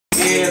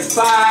If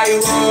I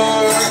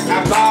were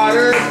a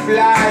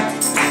butterfly,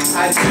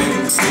 I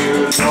thank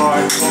you,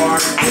 Lord, for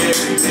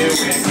giving me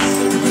wings.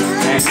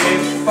 And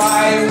if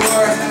I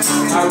were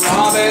a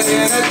robin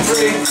in a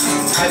tree,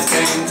 I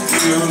thank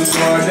you,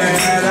 Lord,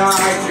 that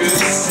I could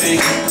sing.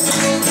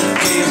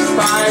 If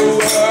I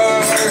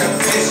were a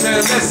fish in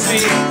the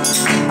sea,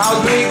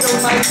 I'll wiggle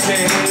my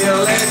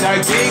tail and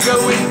I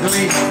giggle with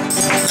glee.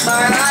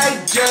 But I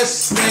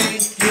just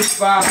thank you,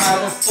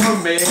 Father, for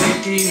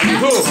making me.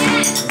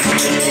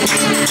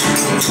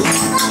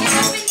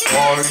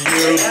 For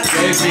you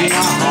gave me a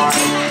heart,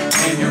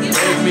 and you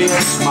gave me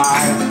a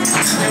smile.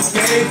 You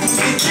gave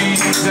me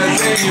Jesus,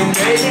 and you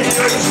made me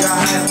your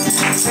child.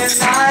 And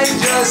I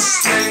just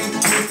thank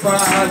you,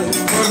 Father,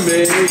 for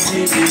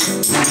making me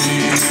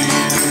free.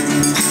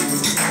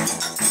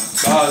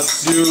 'Cause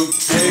you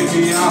gave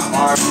me a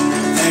heart,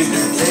 and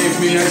you gave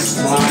me a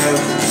smile.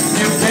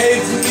 You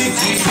gave me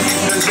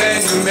Jesus,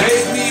 and you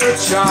made me your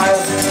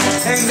child.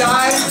 And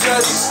I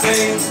just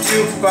thank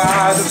you,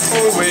 Father,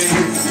 for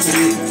making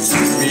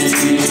me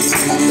free.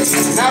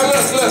 Now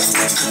look.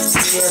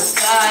 If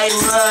I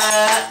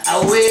were a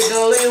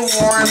wiggly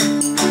worm,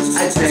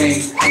 I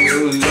thank you,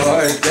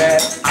 Lord,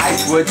 that I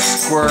would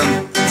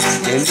squirm.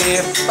 And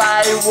if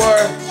I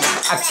were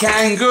a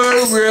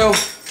kangaroo,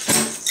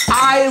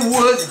 I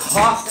would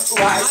hop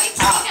right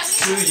up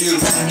to you.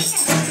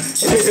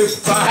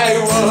 If I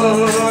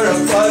were a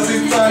fuzzy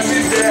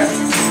bear,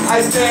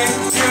 I thank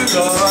you,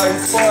 Lord,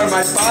 for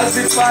my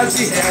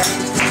fuzzy hair.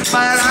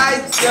 But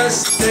I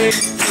just thank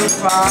you,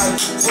 Father,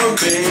 for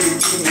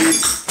making me.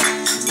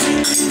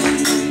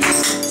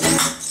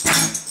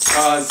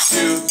 'Cause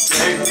you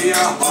gave me a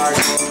heart,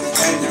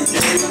 and you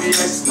gave me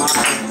a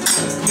smile.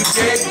 You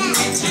gave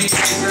me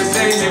Jesus,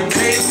 and you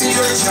made me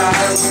your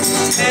child.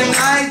 And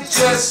I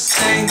just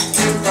thank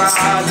you,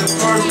 Father,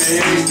 for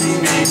making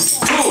me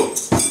cool.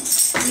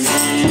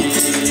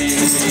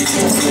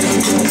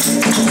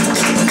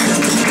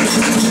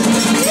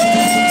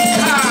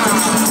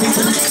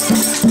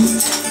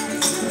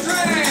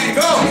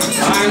 Go!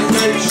 I'm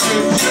the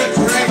shoot,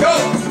 go!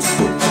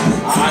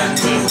 I'm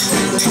the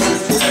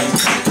shoot.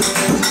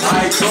 I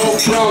go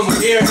from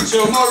here to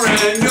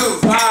Moreno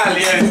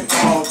Valley and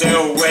all the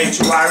way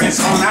to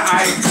Arizona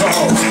I go.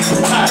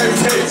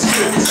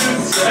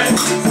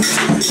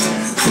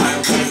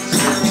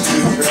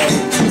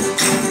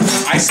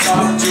 I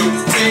stop to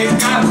pick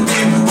up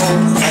people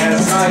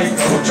as I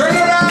go. Turn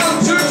around,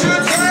 2, 2,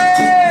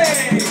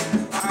 3!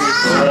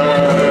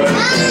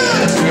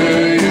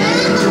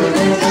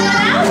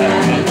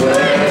 Happy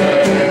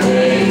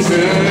birthday to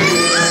you.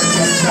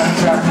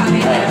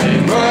 Happy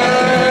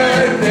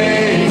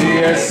birthday,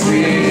 dear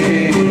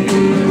Cindy.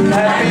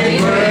 Happy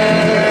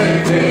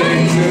birthday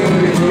to you.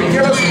 Que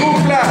los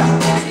cumplas.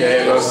 Que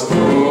los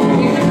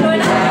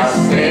cumplas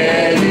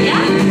feliz.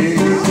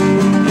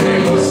 Que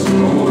los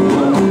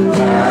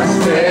cumplas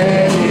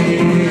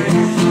feliz.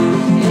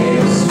 Que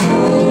los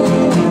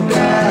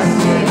cumplas,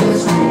 que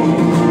los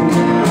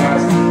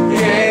cumplas,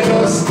 que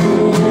los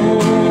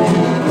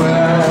cumplas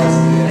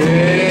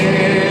feliz.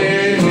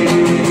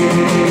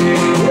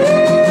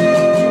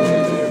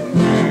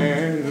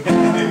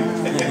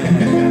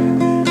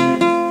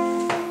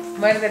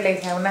 Muérdele,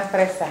 hija, una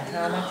fresa,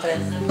 una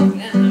fresa.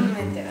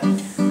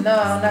 No,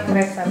 una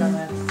fresa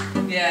nomás.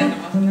 Ya,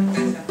 nomás una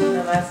fresa.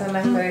 Nomás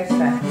una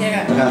fresa.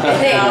 Llega. No,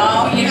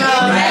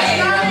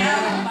 llega.